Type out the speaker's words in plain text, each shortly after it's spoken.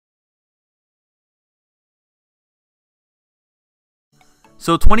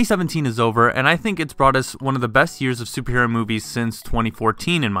So 2017 is over, and I think it's brought us one of the best years of superhero movies since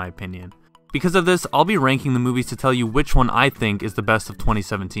 2014 in my opinion. Because of this, I'll be ranking the movies to tell you which one I think is the best of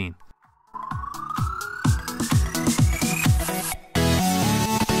 2017.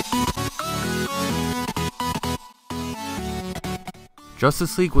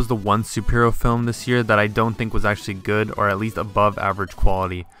 Justice League was the one superhero film this year that I don't think was actually good, or at least above average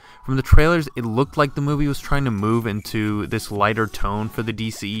quality. From the trailers, it looked like the movie was trying to move into this lighter tone for the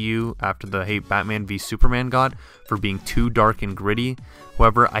DCEU after the hate Batman v Superman got for being too dark and gritty.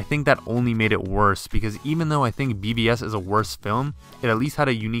 However, I think that only made it worse, because even though I think BVS is a worse film, it at least had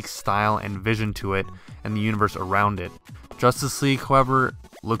a unique style and vision to it and the universe around it. Justice League, however,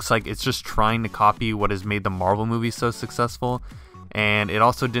 looks like it's just trying to copy what has made the Marvel movies so successful. And it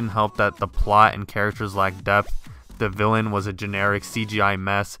also didn't help that the plot and characters lacked depth, the villain was a generic CGI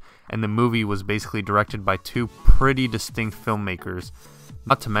mess, and the movie was basically directed by two pretty distinct filmmakers.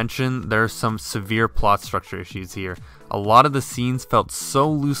 Not to mention, there are some severe plot structure issues here. A lot of the scenes felt so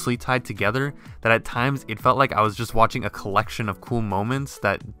loosely tied together that at times it felt like I was just watching a collection of cool moments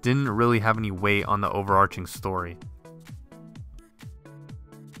that didn't really have any weight on the overarching story.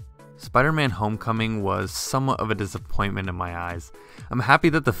 Spider-Man Homecoming was somewhat of a disappointment in my eyes. I'm happy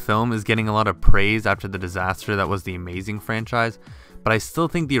that the film is getting a lot of praise after the disaster that was the Amazing franchise, but I still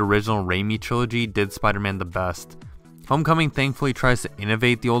think the original Raimi trilogy did Spider-Man the best. Homecoming thankfully tries to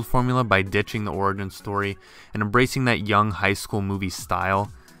innovate the old formula by ditching the origin story and embracing that young high school movie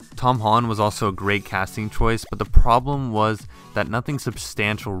style. Tom Holland was also a great casting choice, but the problem was that nothing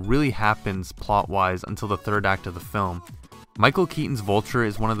substantial really happens plot-wise until the third act of the film. Michael Keaton's Vulture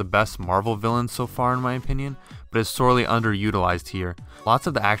is one of the best Marvel villains so far in my opinion, but is sorely underutilized here. Lots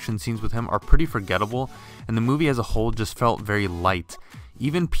of the action scenes with him are pretty forgettable, and the movie as a whole just felt very light.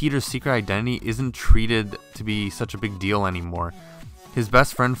 Even Peter's secret identity isn't treated to be such a big deal anymore. His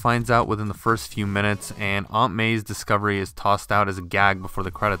best friend finds out within the first few minutes, and Aunt May's discovery is tossed out as a gag before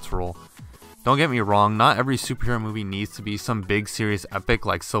the credits roll. Don't get me wrong, not every superhero movie needs to be some big serious epic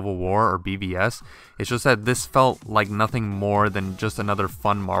like Civil War or BVS. It's just that this felt like nothing more than just another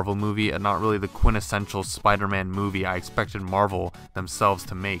fun Marvel movie and not really the quintessential Spider-Man movie I expected Marvel themselves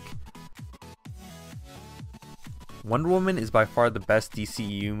to make. Wonder Woman is by far the best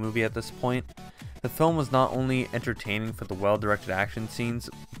DCEU movie at this point. The film was not only entertaining for the well-directed action scenes,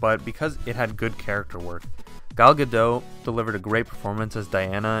 but because it had good character work. Gal Gadot delivered a great performance as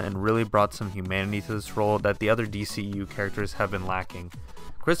Diana and really brought some humanity to this role that the other DCEU characters have been lacking.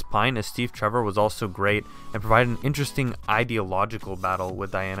 Chris Pine as Steve Trevor was also great and provided an interesting ideological battle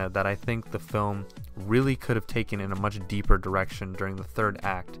with Diana that I think the film really could have taken in a much deeper direction during the third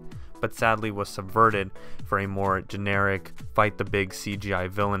act, but sadly was subverted for a more generic fight the big CGI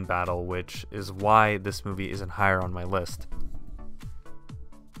villain battle, which is why this movie isn't higher on my list.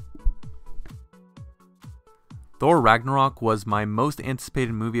 Thor Ragnarok was my most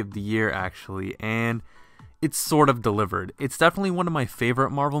anticipated movie of the year actually, and it's sort of delivered. It's definitely one of my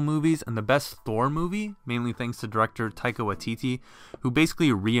favorite Marvel movies and the best Thor movie, mainly thanks to director Taika Waititi, who basically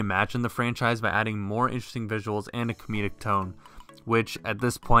reimagined the franchise by adding more interesting visuals and a comedic tone, which at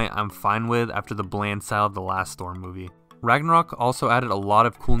this point I'm fine with after the bland style of the last Thor movie. Ragnarok also added a lot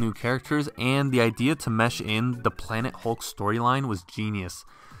of cool new characters, and the idea to mesh in the Planet Hulk storyline was genius.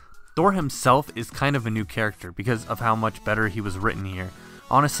 Thor himself is kind of a new character because of how much better he was written here.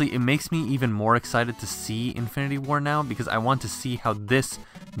 Honestly, it makes me even more excited to see Infinity War now because I want to see how this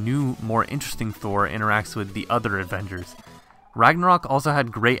new, more interesting Thor interacts with the other Avengers. Ragnarok also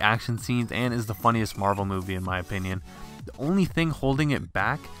had great action scenes and is the funniest Marvel movie in my opinion. The only thing holding it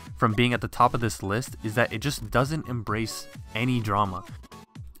back from being at the top of this list is that it just doesn't embrace any drama.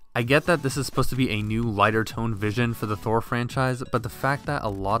 I get that this is supposed to be a new lighter tone vision for the Thor franchise, but the fact that a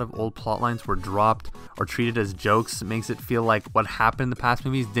lot of old plotlines were dropped or treated as jokes makes it feel like what happened in the past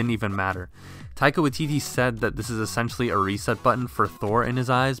movies didn't even matter. Taika Waititi said that this is essentially a reset button for Thor in his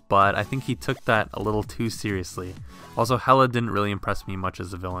eyes, but I think he took that a little too seriously. Also, Hela didn't really impress me much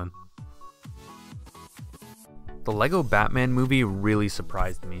as a villain. The Lego Batman movie really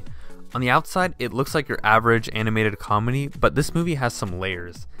surprised me. On the outside, it looks like your average animated comedy, but this movie has some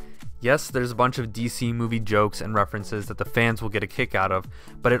layers. Yes, there's a bunch of DC movie jokes and references that the fans will get a kick out of,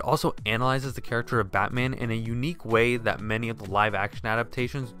 but it also analyzes the character of Batman in a unique way that many of the live action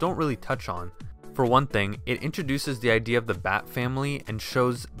adaptations don't really touch on. For one thing, it introduces the idea of the Bat family and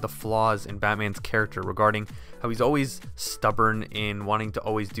shows the flaws in Batman's character regarding how he's always stubborn in wanting to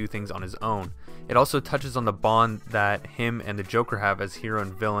always do things on his own. It also touches on the bond that him and the Joker have as hero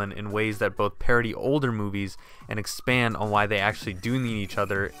and villain in ways that both parody older movies and expand on why they actually do need each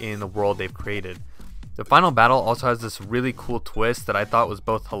other in the world they've created. The final battle also has this really cool twist that I thought was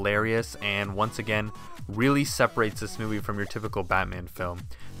both hilarious and, once again, really separates this movie from your typical Batman film.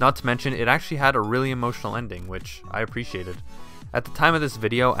 Not to mention, it actually had a really emotional ending, which I appreciated. At the time of this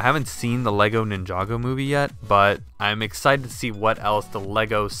video, I haven't seen the LEGO Ninjago movie yet, but I'm excited to see what else the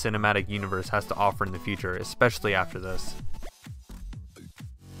LEGO Cinematic Universe has to offer in the future, especially after this.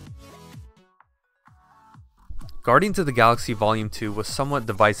 Guardians of the Galaxy Volume 2 was somewhat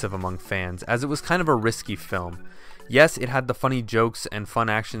divisive among fans, as it was kind of a risky film. Yes, it had the funny jokes and fun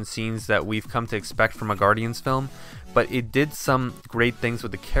action scenes that we've come to expect from a Guardians film, but it did some great things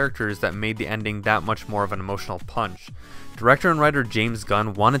with the characters that made the ending that much more of an emotional punch. Director and writer James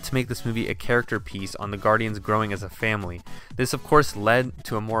Gunn wanted to make this movie a character piece on the Guardians growing as a family. This of course led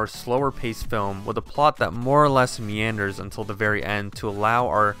to a more slower paced film with a plot that more or less meanders until the very end to allow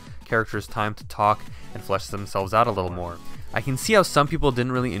our characters time to talk and flesh themselves out a little more. I can see how some people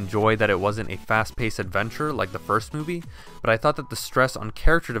didn't really enjoy that it wasn't a fast-paced adventure like the first movie, but I thought that the stress on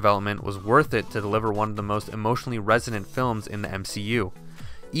character development was worth it to deliver one of the most emotionally resonant films in the MCU.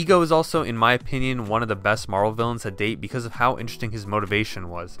 Ego is also, in my opinion, one of the best Marvel villains to date because of how interesting his motivation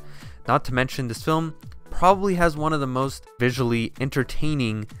was. Not to mention, this film probably has one of the most visually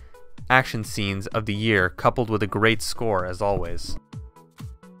entertaining action scenes of the year, coupled with a great score as always.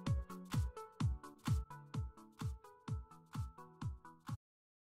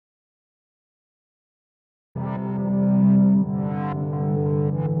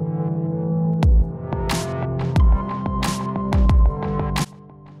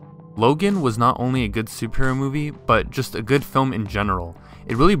 Logan was not only a good superhero movie, but just a good film in general.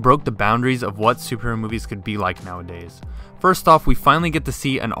 It really broke the boundaries of what superhero movies could be like nowadays. First off, we finally get to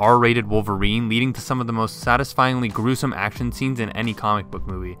see an R-rated Wolverine, leading to some of the most satisfyingly gruesome action scenes in any comic book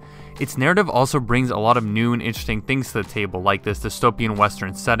movie. Its narrative also brings a lot of new and interesting things to the table, like this dystopian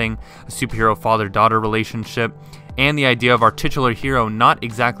western setting, a superhero father-daughter relationship, and the idea of our titular hero not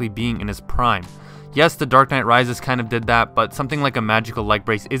exactly being in his prime. Yes, The Dark Knight Rises kind of did that, but something like a magical leg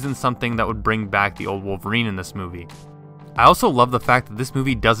brace isn't something that would bring back the old Wolverine in this movie. I also love the fact that this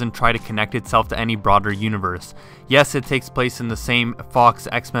movie doesn't try to connect itself to any broader universe. Yes, it takes place in the same Fox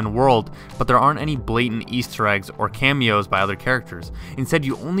X-Men world, but there aren't any blatant Easter eggs or cameos by other characters. Instead,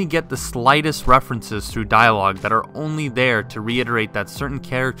 you only get the slightest references through dialogue that are only there to reiterate that certain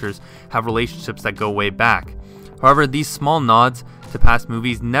characters have relationships that go way back. However, these small nods to past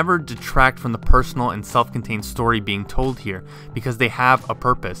movies never detract from the personal and self-contained story being told here, because they have a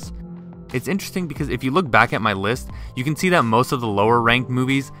purpose. It's interesting because if you look back at my list, you can see that most of the lower ranked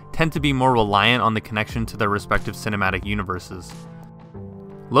movies tend to be more reliant on the connection to their respective cinematic universes.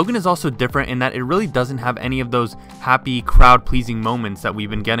 Logan is also different in that it really doesn't have any of those happy, crowd-pleasing moments that we've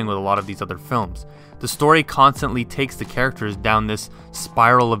been getting with a lot of these other films. The story constantly takes the characters down this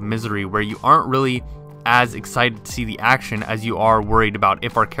spiral of misery where you aren't really as excited to see the action as you are worried about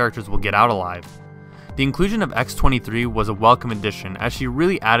if our characters will get out alive. The inclusion of X-23 was a welcome addition, as she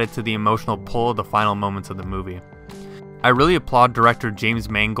really added to the emotional pull of the final moments of the movie. I really applaud director James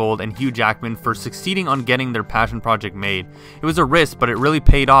Mangold and Hugh Jackman for succeeding on getting their passion project made. It was a risk, but it really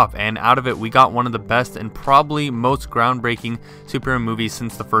paid off, and out of it we got one of the best and probably most groundbreaking superhero movies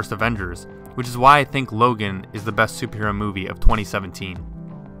since the first Avengers, which is why I think Logan is the best superhero movie of 2017.